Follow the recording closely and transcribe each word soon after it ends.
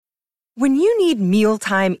When you need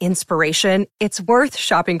mealtime inspiration, it's worth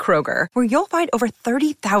shopping Kroger, where you'll find over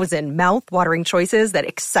 30,000 mouth-watering choices that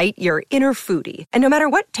excite your inner foodie. And no matter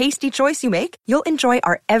what tasty choice you make, you'll enjoy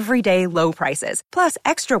our everyday low prices, plus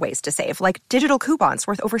extra ways to save, like digital coupons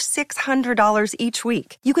worth over $600 each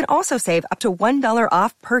week. You can also save up to $1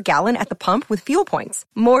 off per gallon at the pump with fuel points.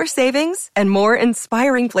 More savings and more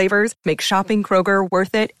inspiring flavors make shopping Kroger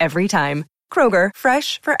worth it every time. Kroger,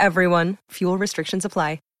 fresh for everyone. Fuel restrictions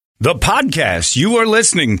apply. The podcast you are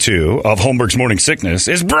listening to of Holmberg's Morning Sickness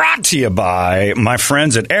is brought to you by my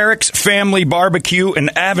friends at Eric's Family Barbecue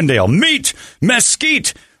in Avondale. Meet,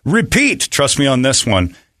 mesquite, repeat. Trust me on this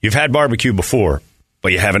one. You've had barbecue before,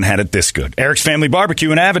 but you haven't had it this good. Eric's Family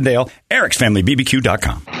Barbecue in Avondale,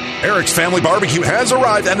 ericsfamilybbq.com. Eric's Family Barbecue has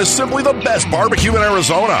arrived and is simply the best barbecue in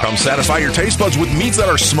Arizona. Come satisfy your taste buds with meats that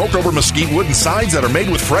are smoked over mesquite wood and sides that are made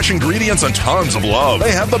with fresh ingredients and tons of love.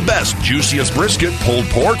 They have the best, juiciest brisket, pulled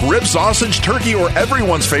pork, rib sausage, turkey, or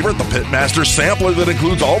everyone's favorite, the Pitmaster Sampler that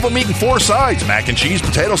includes all the meat and 4 sides, mac and cheese,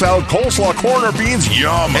 potato salad, coleslaw, corn, or beans,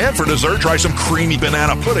 yum. And for dessert, try some creamy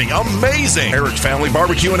banana pudding, amazing. Eric's Family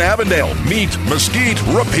Barbecue in Avondale. Meat, mesquite,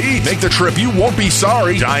 repeat. Make the trip, you won't be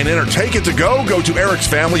sorry. Dine in or take it to go. Go to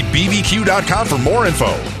ericsfamilybbq.com for more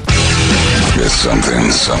info. It's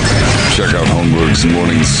something. Check out Holmberg's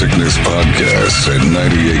Morning Sickness Podcast at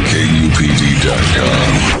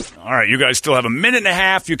 98kupd.com. All right, you guys still have a minute and a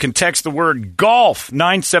half. You can text the word GOLF,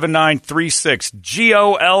 97936,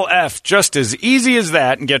 GOLF. Just as easy as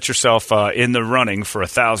that, and get yourself in the running for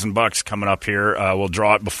 $1,000 coming up here. We'll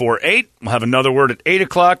draw it before 8. We'll have another word at 8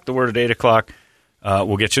 o'clock. The word at 8 o'clock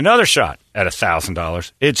will get you another shot at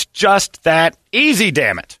 $1,000. It's just that easy,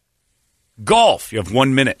 damn it. Golf, you have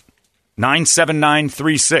 1 minute.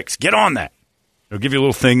 97936. Get on that. It'll give you a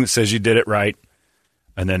little thing that says you did it right.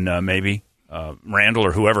 And then maybe Randall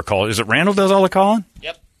or whoever calls. Is it Randall does all the calling?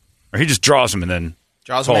 Yep. Or he just draws them and then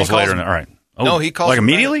calls later. All right. Oh, no, he calls like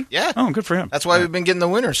immediately? Back. Yeah. Oh, good for him. That's why we've been getting the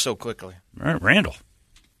winners so quickly. All right, Randall.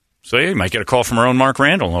 So yeah, you might get a call from our own Mark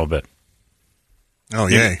Randall in a little bit. Oh,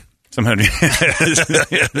 yay. Somehow,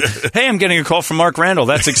 hey, I'm getting a call from Mark Randall.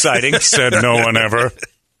 That's exciting, said no one ever.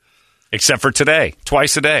 Except for today,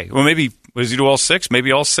 twice a day. Well, maybe, does he do all 6?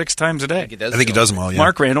 Maybe all 6 times a day. I think he does them all, yeah.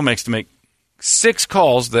 Mark Randall makes to make 6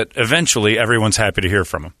 calls that eventually everyone's happy to hear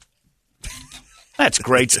from him. That's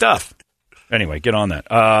great stuff. Anyway, get on that.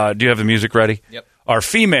 Do you have the music ready? Yep. Our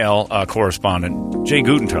female correspondent, Jay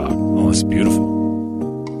Gutentag. Oh, that's beautiful.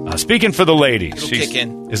 Speaking for the ladies. Kick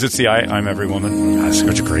in. Is it the I'm Every Woman? God, it's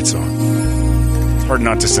such a great song. It's hard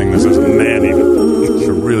not to sing this as a man even. It's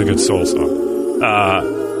a really good soul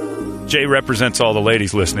song. Jay represents all the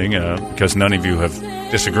ladies listening because none of you have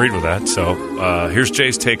disagreed with that. So here's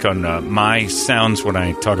Jay's take on my sounds when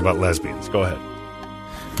I talk about lesbians. Go ahead.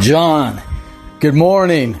 John, good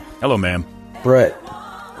morning. Hello, ma'am. Brett,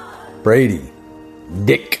 Brady,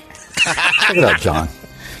 Dick. Check it out, John.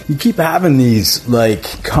 You keep having these,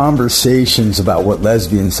 conversations about what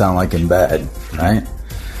lesbians sound like in bed, right?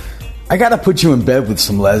 I got to put you in bed with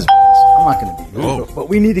some lesbians. I'm not going to be rude, but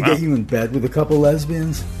we need to get you in bed with a couple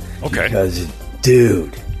lesbians. Okay. Because,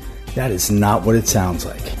 dude, that is not what it sounds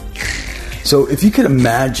like. So if you could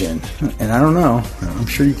imagine, and I don't know, I'm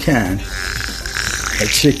sure you can, a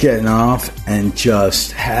chick getting off and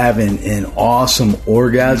just having an awesome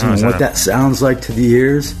orgasm and what that sounds like to the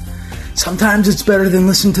ears, sometimes it's better than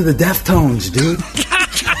listening to the Deftones, dude.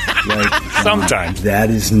 Sometimes.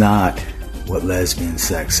 That is not what lesbian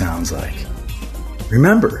sex sounds like.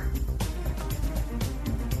 Remember,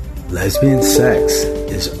 lesbian sex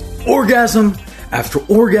is orgasm after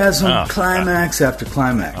orgasm, climax after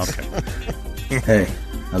climax. Okay. Hey,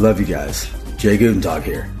 I love you guys. Jay Gutentag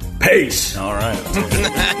here. Peace. All right.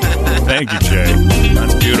 Thank you, Jay.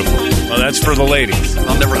 That's beautiful. Well, that's for the ladies.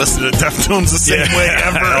 I'll never listen to Deftones the same way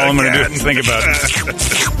ever. All I'm going to do is think about it.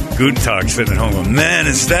 Gutentag sitting at home going, man,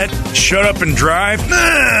 is that Shut Up and Drive?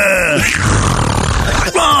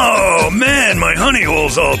 Oh, man, my honey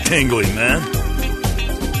hole's all tingly, man.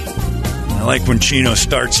 I like when Chino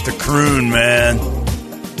starts to croon, man.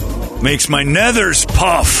 Makes my nethers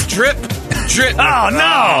puff. Drip. Oh,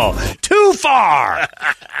 no. Too far.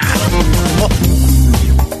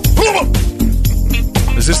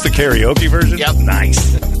 Is this the karaoke version? Yep.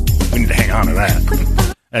 Nice. We need to hang on to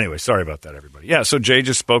that. Anyway, sorry about that, everybody. Yeah, so Jay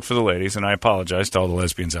just spoke for the ladies, and I apologize to all the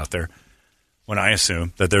lesbians out there when I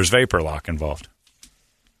assume that there's vapor lock involved.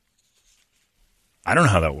 I don't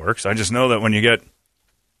know how that works. I just know that when you get...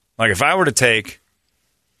 if I were to take,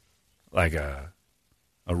 a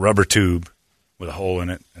rubber tube with a hole in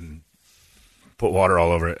it and put water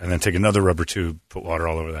all over it, and then take another rubber tube, put water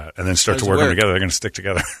all over that, and then start to work them together, they're going to stick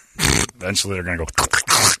together. Eventually, they're going to go...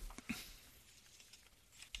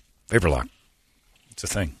 Vapor lock. It's a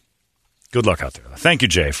thing. Good luck out there. Thank you,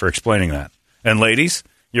 Jay, for explaining that. And ladies,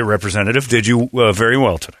 your representative did you very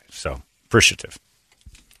well today. So appreciative.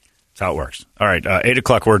 That's how it works. All right, 8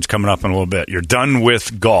 o'clock words coming up in a little bit. You're done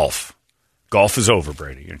with golf. Golf is over,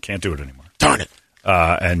 Brady. You can't do it anymore. Darn it.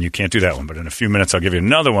 And you can't do that one. But in a few minutes, I'll give you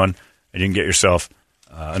another one, and you can get yourself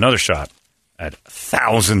another shot at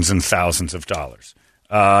thousands and thousands of dollars.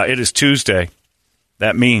 It is Tuesday.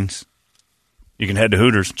 That means you can head to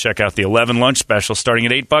Hooters and check out the 11 lunch special starting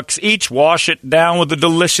at $8 each. Wash it down with the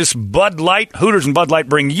delicious Bud Light. Hooters and Bud Light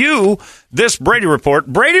bring you this Brady Report.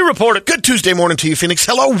 Brady Report. Good Tuesday morning to you, Phoenix.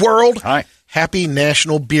 Hello, world. Hi. Happy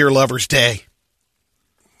National Beer Lovers Day.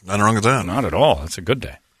 Nothing wrong with that. Not at all. It's a good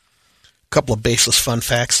day. Couple of baseless fun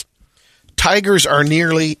facts. Tigers are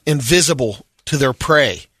nearly invisible to their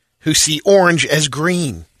prey, who see orange as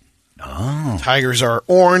green. Oh. Tigers are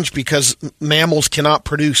orange because mammals cannot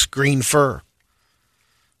produce green fur.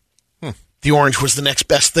 The orange was the next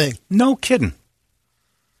best thing. No kidding.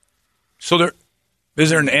 So is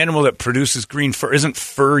there an animal that produces green fur? Isn't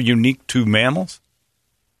fur unique to mammals?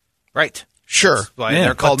 Right. Sure. That's why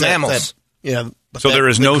they're called But mammals. So there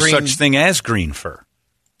is no green, such thing as green fur,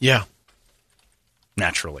 Yeah.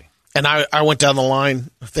 naturally. And I went down the line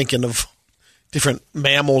thinking of different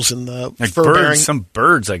mammals in the Like fur bearing, birds, some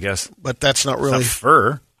birds, I guess. but that's not It's really not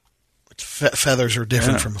fur. feathers are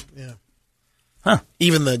different Yeah. from yeah. Huh.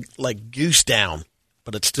 Even the goose down,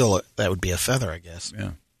 but it's still that would be a feather, I guess.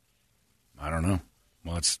 Yeah. I don't know.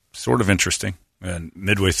 Well, it's sort of interesting. And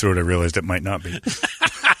midway through it, I realized it might not be.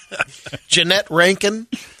 Jeanette Rankin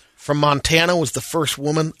from Montana was the first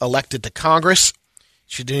woman elected to Congress.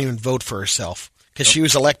 She didn't even vote for herself because she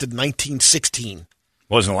was elected in 1916.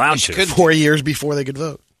 Wasn't allowed to. 4 years before they could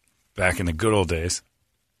vote. Back in the good old days.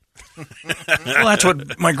 Well, that's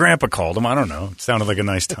what my grandpa called them. I don't know. It sounded like a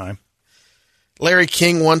nice time. Larry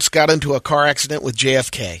King once got into a car accident with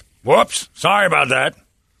JFK. Whoops. Sorry about that.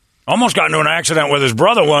 Almost got into an accident with his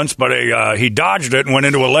brother once, but he dodged it and went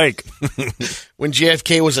into a lake. When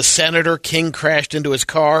JFK was a senator, King crashed into his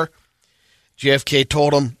car. JFK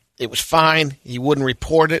told him it was fine. He wouldn't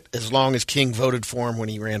report it as long as King voted for him when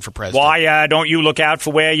he ran for president. Why don't you look out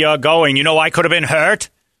for where you're going? You know I could have been hurt.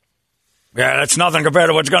 Yeah, that's nothing compared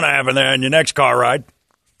to what's going to happen there in your next car ride.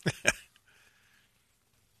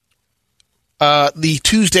 The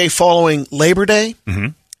Tuesday following Labor Day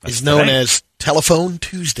is known today. as Telephone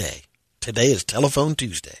Tuesday. Today is Telephone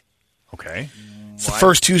Tuesday. Okay. It's the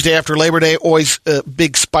first Tuesday after Labor Day, always a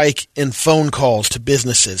big spike in phone calls to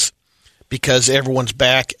businesses because everyone's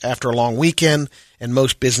back after a long weekend and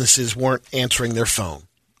most businesses weren't answering their phone.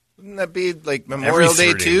 Wouldn't that be like Memorial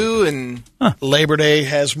Day too? And Labor Day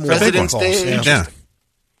has more President's phone calls. Day? Yeah.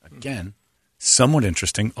 Again, somewhat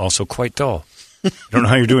interesting, also quite dull. I don't know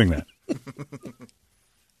how you're doing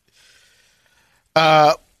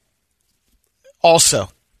that. Also,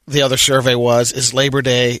 the other survey is Labor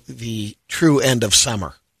Day the true end of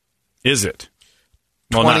summer? Is it?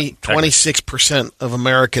 Well, not technically. 26% of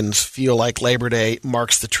Americans feel like Labor Day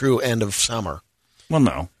marks the true end of summer. Well,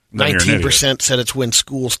 no. Then you're an idiot. 19% said it's when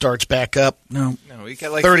school starts back up. No. no, we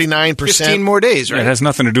got like 39% 15 more days, Yeah, right? it has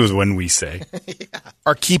nothing to do with when we say.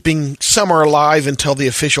 are keeping summer alive until the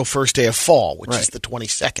official first day of fall, which is the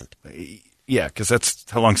 22nd. Yeah, because that's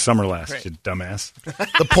how long summer lasts, you dumbass.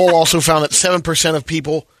 The poll also found that 7% of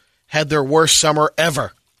people had their worst summer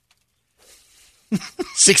ever.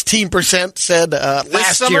 16% said This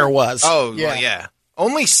last summer? year was. Oh, yeah.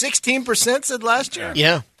 Only 16% said last year?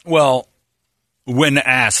 Yeah. Well, when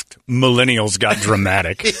asked, millennials got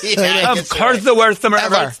dramatic. Of course, the worst summer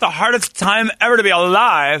ever. It's the hardest time ever to be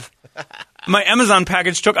alive. My Amazon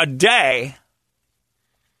package took a day.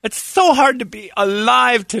 It's so hard to be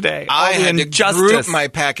alive today. I All the had to injustice. group my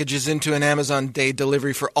packages into an Amazon Day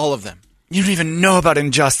delivery for all of them. You don't even know about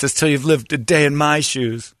injustice till you've lived a day in my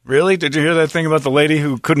shoes. Really? Did you hear that thing about the lady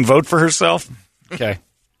who couldn't vote for herself? Okay.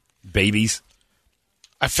 Babies.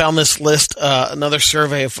 I found this list, another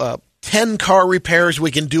survey of 10 car repairs we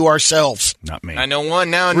can do ourselves. Not me. I know one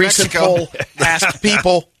now in Recent Mexico. poll asked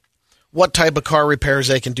people what type of car repairs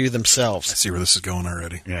they can do I themselves. see where this is going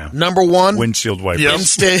already. Yeah. Number one, Windshield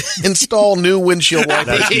wipers. install new windshield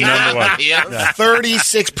wipers. That's number one.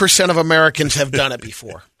 36% of Americans have done it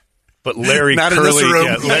before. But Larry Not in this Curly,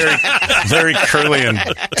 room. Larry Curly and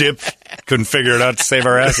Dip couldn't figure it out to save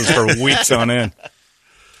our asses for weeks on end.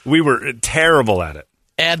 We were terrible at it.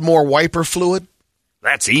 Add more wiper fluid,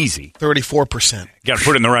 That's easy. 34%. Got to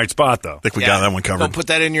put it in the right spot, though. I think we got that one covered. Don't put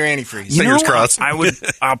that in your antifreeze. Fingers crossed.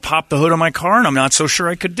 I'll pop the hood on my car, and I'm not so sure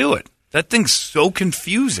I could do it. That thing's so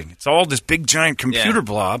confusing. It's all this big, giant computer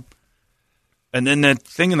blob. And then that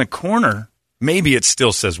thing in the corner Maybe it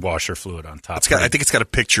still says washer fluid on top. I think it's got a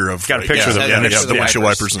picture of. It's got a picture of the windshield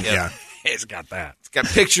wipers. And, Yeah. It's got that. It's got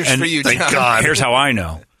pictures And for you, thank John. God. Here's how I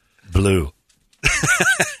know. Blue.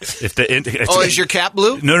 Is your cap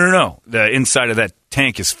blue? No. The inside of that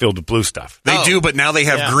tank is filled with blue stuff. They do, but now they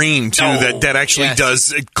have green, too, that actually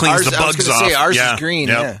it cleans the bugs off. Ours is green,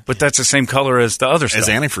 yeah. But that's the same color as the other stuff. As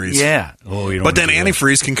antifreeze. Yeah. Oh, you don't But then wanna do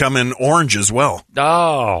antifreeze can come in orange as well. that.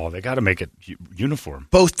 Oh, they got to make it uniform.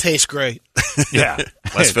 Both taste great. Yeah.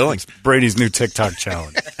 Less filling. It's Brady's new TikTok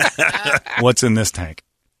challenge. What's in this tank?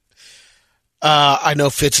 I know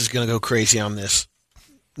Fitz is going to go crazy on this.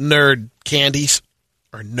 Nerd Candies,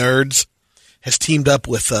 or Nerds, has teamed up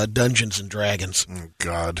with Dungeons and Dragons Oh,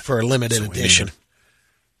 God. for a limited edition.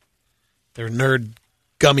 They're nerd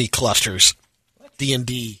gummy clusters,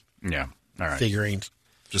 D&D Yeah. All right. figurines.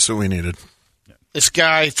 Just what we needed. This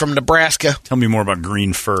guy from Nebraska, Tell me more about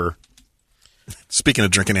green fur. Speaking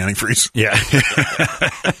of drinking antifreeze. Yeah.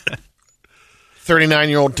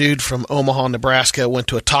 39-year-old dude from Omaha, Nebraska, went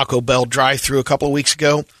to a Taco Bell drive-thru a couple of weeks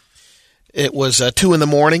ago. It was 2 in the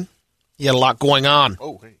morning. He had a lot going on.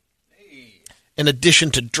 Oh, hey. In addition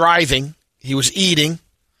to driving, he was eating,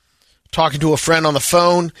 talking to a friend on the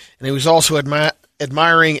phone, and he was also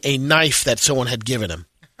admiring a knife that someone had given him.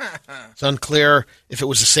 It's unclear if it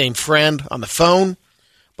was the same friend on the phone,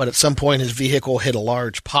 but at some point his vehicle hit a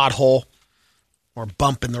large pothole or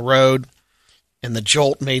bump in the road, and the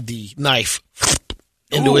jolt made the knife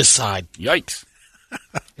into his side. Yikes.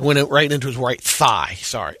 It went right into his right thigh.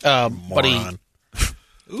 Sorry. But he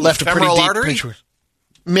left a pretty femoral deep artery? pinch.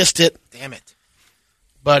 Missed it, Damn it.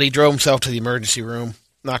 but he drove himself to the emergency room.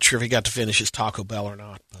 Not sure if he got to finish his Taco Bell or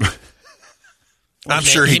not. But I'm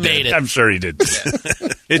sure he made it. I'm sure he did.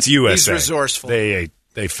 It's USA. He's resourceful. They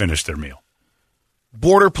finished their meal.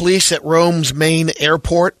 Border police at Rome's main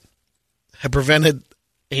airport have prevented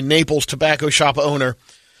a Naples tobacco shop owner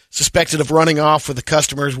suspected of running off with a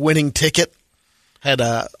customer's winning ticket. Had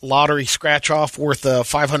a lottery scratch-off worth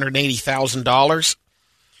 $580,000.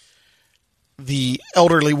 The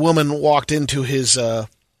elderly woman walked into his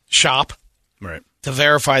shop Right. to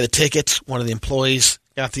verify the tickets. One of the employees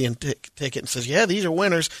got the ticket and says, yeah, these are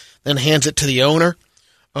winners. Then hands it to the owner.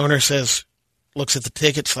 Owner says, looks at the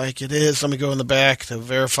tickets like it is. Let me go in the back to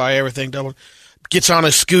verify everything. Gets on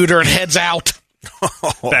his scooter and heads out.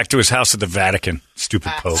 Back to his house at the Vatican.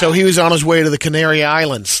 Stupid Pope. So he was on his way to the Canary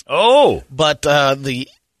Islands. oh. But the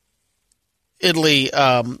Italy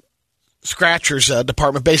scratchers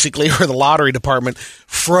department, basically, or the lottery department,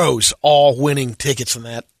 froze all winning tickets in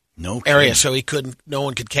that No area, kidding. so no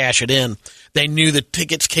one could cash it in. They knew the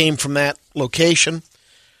tickets came from that location.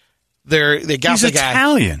 They got He's the guy.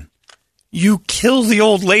 Italian. You kill the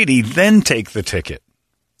old lady, then take the ticket.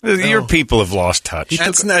 Your people have lost touch. he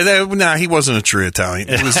wasn't a true Italian.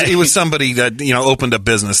 He was somebody that opened a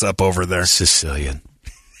business up over there. Sicilian.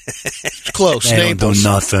 Close, They don't Naples. do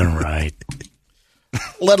nothing right.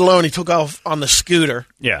 Let alone he took off on the scooter.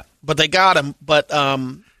 Yeah. But they got him, but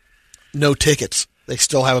no tickets. They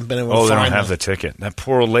still haven't been able to Oh, they find don't have them. the ticket. That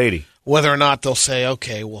poor old lady. Whether or not they'll say,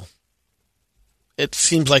 okay, well, it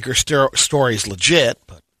seems like her story's legit,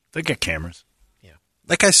 but They get cameras.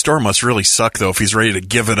 That guy's store must really suck, though, if he's ready to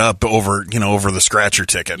give it up over the scratcher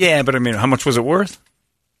ticket. Yeah, but I mean, how much was it worth?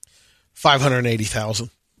 $580,000.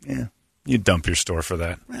 Yeah. You dump your store for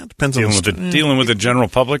that. Well, it depends on Dealing with the general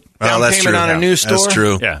public? Down that's payment true. on a new store? That's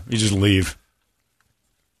true. Yeah, you just leave.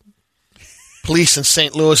 Police in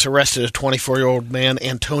St. Louis arrested a 24-year-old man,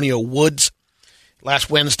 Antonio Woods. Last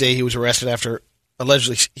Wednesday, he was arrested after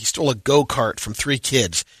allegedly he stole a go-kart from 3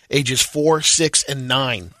 kids, ages 4, 6, and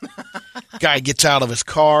 9. Guy gets out of his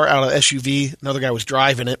car, out of the SUV. Another guy was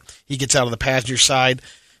driving it. He gets out of the passenger side,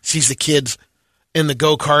 sees the kids in the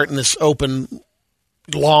go-kart in this open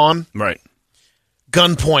lawn. Right.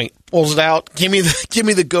 Gunpoint, pulls it out. Give me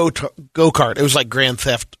the go-kart. It was like Grand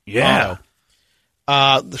Theft Yeah.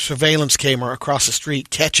 Auto. The surveillance camera across the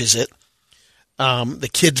street catches it. The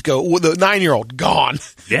kids go. Well, the 9-year-old gone.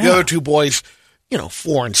 Yeah. The other 2 boys,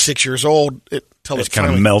 4 and 6 years old. Till Just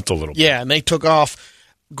kind of melt a little bit. Yeah, and they took off.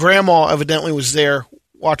 Grandma evidently was there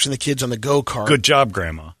watching the kids on the go-kart. Good job,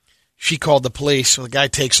 Grandma. She called the police. So the guy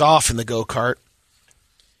takes off in the go-kart,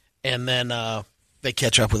 and then they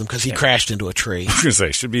catch up with him because he crashed into a tree. I was going to say,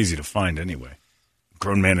 it should be easy to find anyway.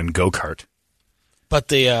 Grown man in go-kart. But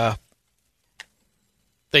the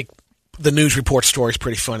news report story is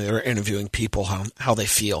pretty funny. They're interviewing people how they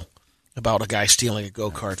feel about a guy stealing a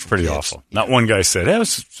go-kart from Pretty kids. awful. Not one guy said,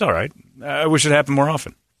 it's all right. I wish it happened more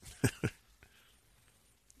often.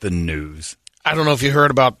 The news. I don't know if you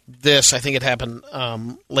heard about this. I think it happened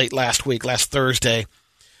late last Thursday.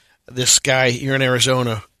 This guy here in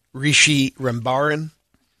Arizona Rishi Rambaran.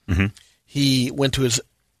 He went to his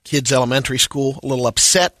kid's elementary school a little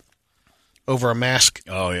upset over a mask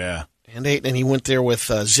Oh, yeah. mandate, and he went there with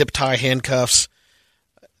zip tie handcuffs.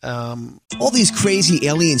 All these crazy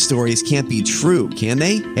alien stories can't be true, can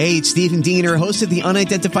they? Hey, it's Stephen Diener, host of the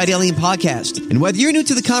Unidentified Alien Podcast. And whether you're new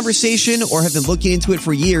to the conversation or have been looking into it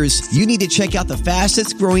for years, you need to check out the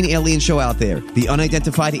fastest growing alien show out there, the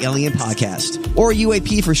Unidentified Alien Podcast, or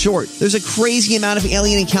UAP for short. There's a crazy amount of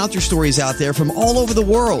alien encounter stories out there from all over the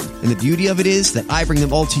world. And the beauty of it is that I bring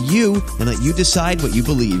them all to you and let you decide what you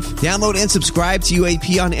believe. Download and subscribe to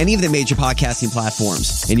UAP on any of the major podcasting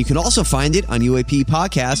platforms. And you can also find it on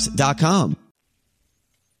UAPpodcast.com.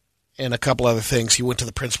 And a couple other things. He went to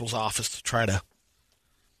the principal's office to try to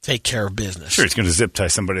take care of business. Sure, he's going to zip tie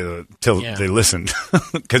somebody until they listen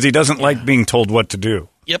because he doesn't like being told what to do.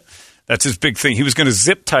 Yep. That's his big thing. He was going to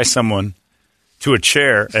zip tie someone to a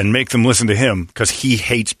chair and make them listen to him because he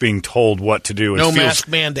hates being told what to do. No mask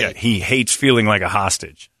mandate. Yeah, he hates feeling like a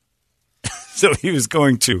hostage. So he was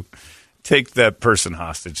going to take that person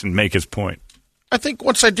hostage and make his point. I think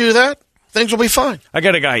once I do that, things will be fine. I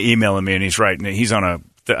got a guy emailing me, and he's writing. He's on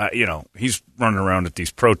he's running around at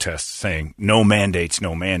these protests saying, "No mandates,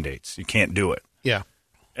 no mandates. You can't do it." Yeah.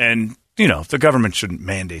 And the government shouldn't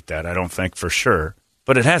mandate that. I don't think for sure,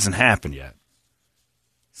 but it hasn't happened yet.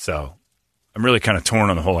 So I'm really kind of torn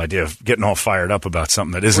on the whole idea of getting all fired up about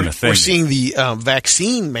something that isn't a thing. We're seeing the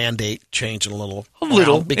vaccine mandate change a little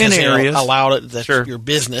because in areas. they allowed it. That's Sure. your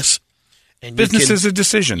business. And Business is a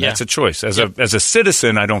decision. Yeah. That's a choice. As a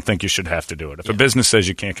citizen, I don't think you should have to do it. If a business says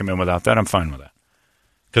you can't come in without that, I'm fine with that.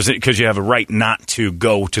 Because you have a right not to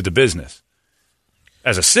go to the business.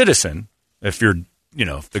 As a citizen, if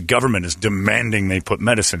if the government is demanding they put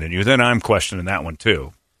medicine in you, then I'm questioning that one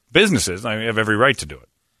too. Businesses, I have every right to do it.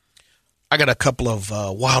 I got a couple of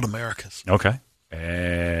Wild Americas. Okay.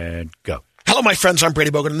 And go. Hello, my friends. I'm Brady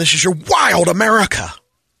Bogan, and this is your Wild America.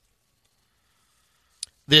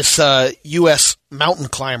 This U.S. mountain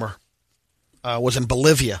climber was in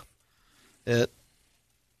Bolivia. This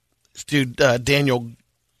dude, Daniel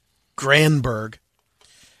Granberg,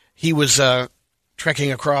 he was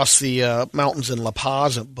trekking across the mountains in La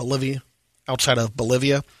Paz, Bolivia, outside of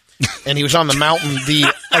Bolivia, and he was on the mountain, the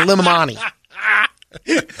Illimani.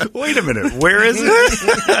 Wait a minute. Where is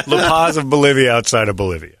it? La Paz of Bolivia, outside of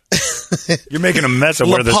Bolivia. You're making a mess of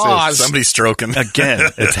where this is. Somebody's stroking. Again,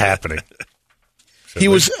 it's happening. So He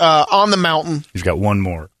was on the mountain. He's got one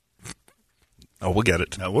more. Oh, we'll get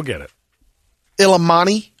it. No, we'll get it.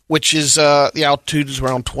 Illimani, which is the altitude is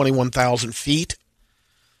around 21,000 feet.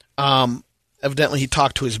 Evidently, he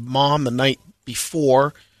talked to his mom the night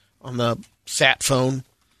before on the sat phone,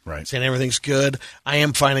 right, saying everything's good. I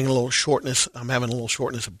am finding a little shortness. I'm having a little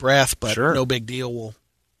shortness of breath, but Sure. no big deal.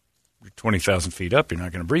 You're 20,000 feet up. You're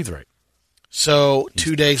not going to breathe right. So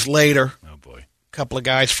 2 days later, Oh, boy. a couple of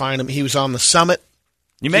guys find him. He was on the summit.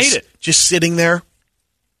 You made it. Just sitting there,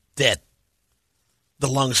 dead. The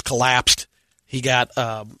lungs collapsed. He got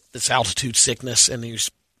this altitude sickness, and he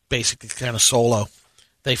was basically kind of solo.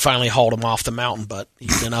 They finally hauled him off the mountain, but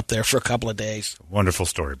he's been up there for a couple of days. Wonderful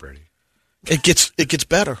story, Brady. It gets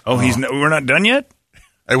better. Oh, we're not done yet?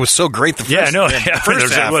 It was so great the first Yeah, I know.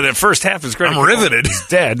 first half. Well, the first half is great. I'm riveted. He's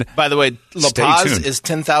dead. By the way, La Stay Paz tuned. is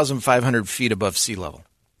 10,500 feet above sea level.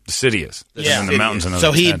 The city is. Yeah. And the mountains another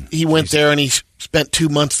So 10. he went there, and he spent 2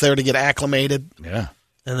 months there to get acclimated, Yeah.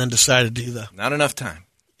 and then decided to do the Not enough time.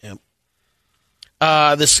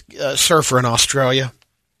 this surfer in Australia.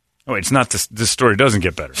 Oh, it's not this story doesn't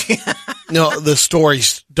get better. No, the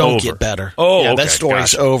stories don't Over. get better. Oh, yeah, okay. that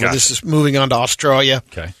story's Gotcha. over. Gotcha. This is moving on to Australia.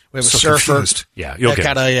 Okay. We have a So surfer confused. Yeah, you'll that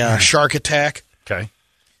get got it. a shark attack, Okay.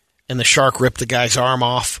 and the shark ripped the guy's arm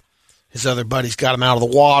off. His other buddies got him out of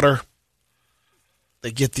the water.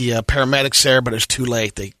 They get the paramedics there, but it's too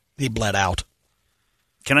late. He bled out.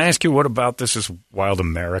 Can I ask you, what about this is Wild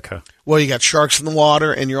America Well, you got sharks in the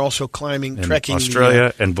water, and you're also climbing, in trekking.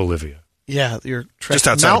 Australia and Bolivia? You're trekking Just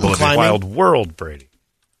outside of mountain Bolivia. climbing. Wild World, Brady.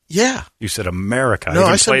 Yeah, You said America. No,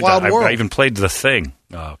 even I said played Wild that. World. I even played the thing.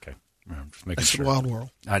 Oh, okay. I'm just I making said sure. Wild World.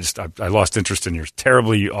 I lost interest in your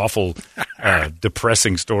terribly awful,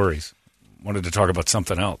 depressing stories. Wanted to talk about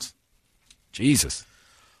something else. Jesus.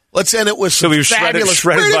 Let's end it with So some he was fabulous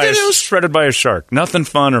shredded by a shark. Nothing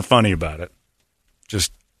fun or funny about it.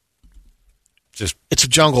 Just It's a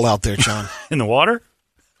jungle out there, John, in the water?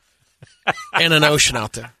 and an ocean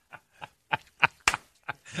out there.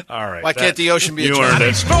 All right. Why can't the ocean be a You jungle? earned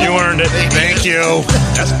it. You earned it. Thank you.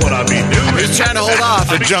 That's what I be doing. He's trying to hold off.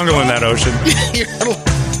 The jungle in that ocean.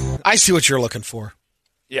 I see what you're looking for.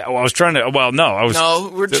 Yeah, well, I was trying to. Well, no, I was. No,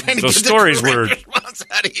 we're trying to those get stories the were correct response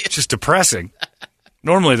out of you. just depressing.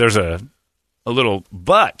 Normally there's a little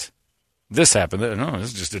but. This happened. No,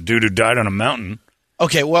 this is just a dude who died on a mountain.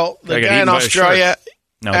 Okay, well, the They got guy eaten in by a Australia,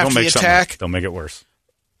 No, after don't make the something- attack, Don't make it worse.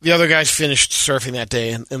 the other guys finished surfing that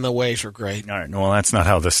day, and the waves were great. All right. No, well, that's not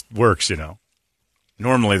how this works, you know.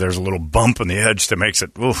 Normally there's a little bump in the edge that makes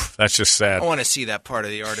it, oof, that's just sad. I want to see that part of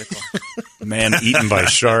the article. Man eaten by a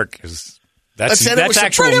shark is that's said it was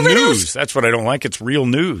actual some pretty news. That's what I don't like. It's real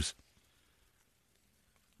news.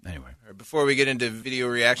 Anyway. All right, before we get into video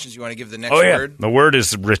reactions, you want to give the next Oh, yeah. word? The word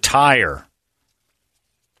is retire.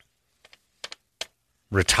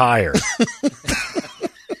 Retire.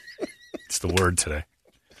 It's the word today.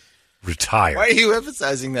 Retire. Why are you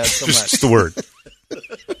emphasizing that so much? It's the word.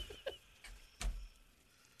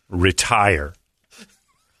 Retire.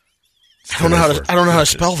 I don't know how to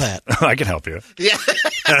spell that. I can help you. Yeah.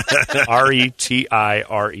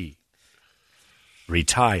 R-E-T-I-R-E.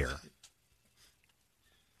 Retire.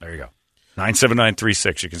 There you go.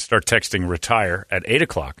 97936. You can start texting retire at 8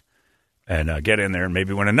 o'clock and get in there and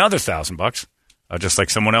maybe win another $1,000, just like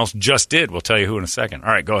someone else just did. We'll tell you who in a second. All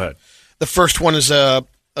right, go ahead. The first one is a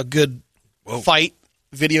good fight,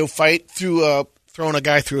 video fight, throwing a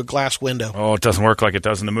guy through a glass window. Oh, it doesn't work like it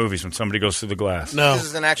does in the movies when somebody goes through the glass. No. This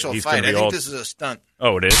is an actual He's fight. gonna I be think all- this is a stunt.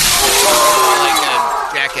 Oh, it is?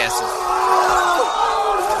 Like jackasses.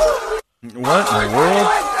 What in the world?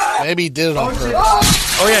 Maybe he did it on purpose.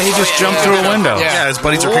 Oh, yeah, he just jumped through a window. Yeah, his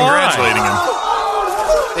buddies are Why? congratulating him.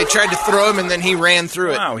 They tried to throw him, and then he ran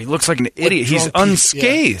through it. Wow, he looks like an idiot. He's drunk people,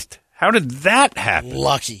 unscathed. How did that happen?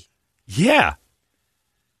 Lucky. Yeah.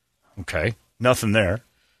 Okay, nothing there.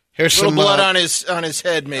 Here's A little some blood on his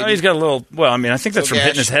head, maybe. Oh, he's got a little. Well, I mean, I think that's from Little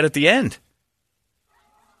hitting his gash. head at the end.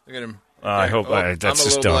 Look at him. I hope Oh, that's I'm a just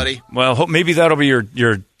little dumb. bloody. Well, maybe that'll be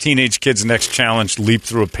your teenage kid's next challenge: leap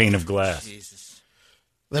through a pane of glass. Jesus.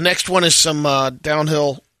 The next one is some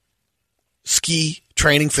downhill ski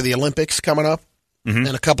training for the Olympics coming up in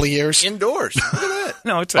a couple of years. Indoors. Look at that.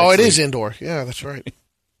 No, it's Oh, it actually is indoor. Yeah, that's right.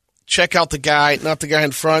 Check out the guy, not the guy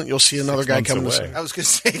in front. You'll see another guy months coming. away. I was going to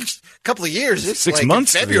say a couple of years. It's 6 like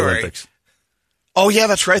months in for the February. Olympics. Oh, yeah,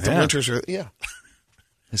 that's right. The Yeah. winters are,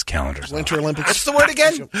 His calendar's Winter Olympics. What's the word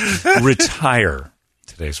again? on. Retire.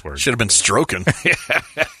 Today's word. Should have been stroking.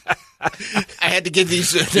 I had to give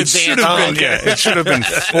these in It should advance. have been. Yeah, it should have been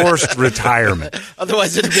forced retirement.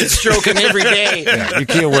 Otherwise, it'd have been stroking every day. Yeah, you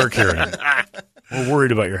can't work here anymore. We're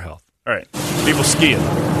worried about your health. All right, people skiing.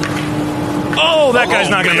 Oh, that guy's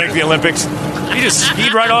not going to make the Olympics. He just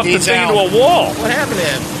skied right off the He's thing out. into a wall. What happened to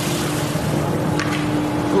him?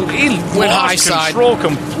 He Went high lost side. control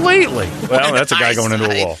completely. Well, that's a guy high going into a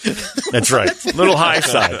side. wall. That's right. Little high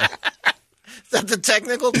side. Is that the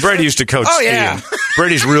technical? Brady used to coach Oh, skiing. yeah.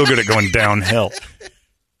 Brady's real good at going downhill,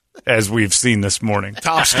 as we've seen this morning.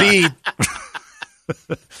 Top speed.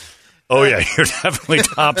 Oh, yeah, you're definitely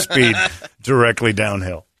top speed directly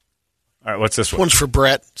downhill. All right, what's this one? One's for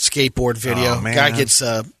Brett, skateboard video. Oh, man. Guy gets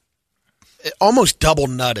almost double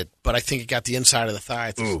nutted, but I think it got the inside of the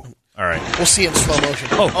thigh. Ooh. All right. We'll see it in slow motion.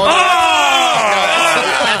 That's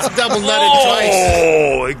double nutted twice.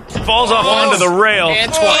 Oh, it falls off onto the rail. And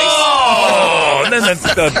twice. Oh, and then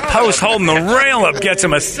the post holding the rail up gets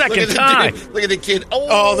him a second time. Look at the kid.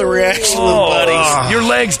 Oh, the reaction of the Oh, buddies. your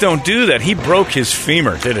legs don't do that. He broke his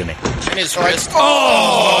femur, didn't he? And his wrist.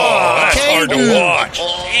 Oh, that's hard to Caden. watch.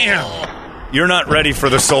 Damn. You're not ready for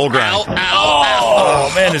the soul grind. Ow, ow,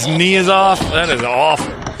 Oh, man, his knee is off. That is awful.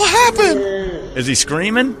 What happened? Is he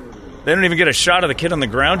screaming? They don't even get a shot of the kid on the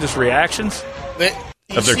ground, just reactions? You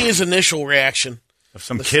Of their- see his initial reaction. Of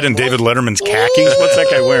some kid in David Letterman's khakis? What's that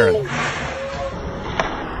guy wearing?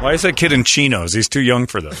 Why is that kid in chinos? He's too young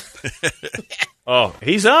for those. Oh,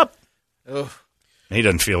 he's up. Oh. He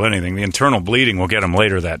doesn't feel anything. The internal bleeding will get him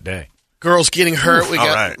later that day. Girls getting hurt. We all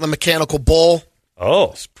got right. the mechanical bull. Oh,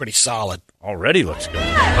 It's pretty solid. already looks good.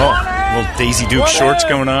 Oh, little Daisy Duke shorts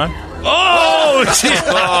going on. Oh, geez.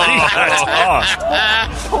 That's awesome.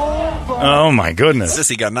 Oh, my goodness.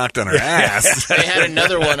 Sissy got knocked on her ass. They had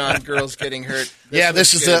another one on girls getting hurt.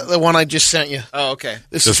 This was is good. the one I just sent you. Oh, okay.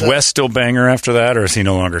 This Does is Wes still bang her after that, or is he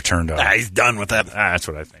no longer turned on? He's done with that. That's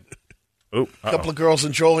what I think. Ooh, a couple of girls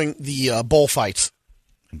enjoying the bullfights.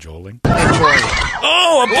 Enjoying. Enjoying it.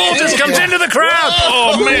 Oh, a bull just comes into the crowd.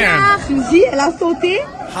 Oh, man.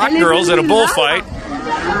 Hot girls at a bullfight.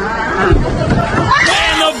 And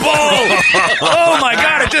the bull. Oh, my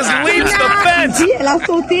God, it just leaps the fence.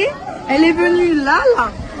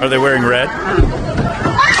 Are they wearing red?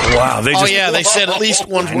 Wow. They just, They said at least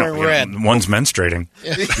one's wearing red. One's menstruating.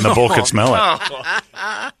 And the bull could smell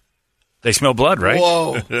it. They smell blood, right?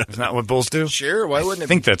 Whoa. Isn't that what bulls do? Sure, why wouldn't I it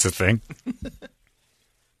think that's a thing.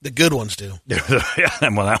 The good ones do. Yeah,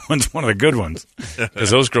 well, that one's one of the good ones. Because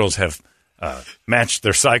those girls have matched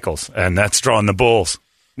their cycles, and that's drawing the bulls.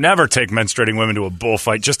 Never take menstruating women to a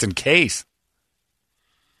bullfight just in case.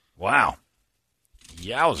 Wow.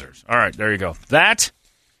 Yowzers. All right, there you go. That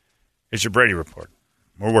is your Brady Report.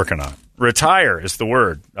 We're working on it. Retire is the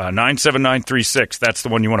word. 97936. That's the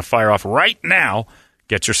one you want to fire off right now.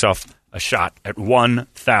 Get yourself a shot at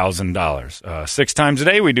 $1,000. 6 times a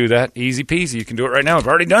day we do that. Easy peasy. You can do it right now. I've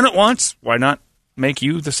already done it once. Why not make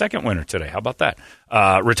you the second winner today? How about that?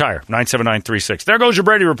 Retire. 97936. There goes your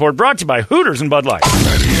Brady Report, brought to you by Hooters and Bud Light.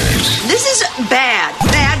 This is bad.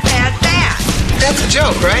 Bad, bad, bad. That's a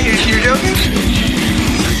joke, right? You're joking?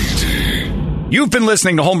 You've been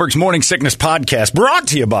listening to Holmberg's Morning Sickness Podcast, brought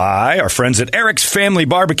to you by our friends at Eric's Family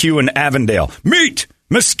Barbecue in Avondale. Meet,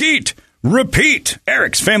 mesquite, repeat.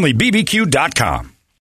 Eric'sFamilyBBQ.com.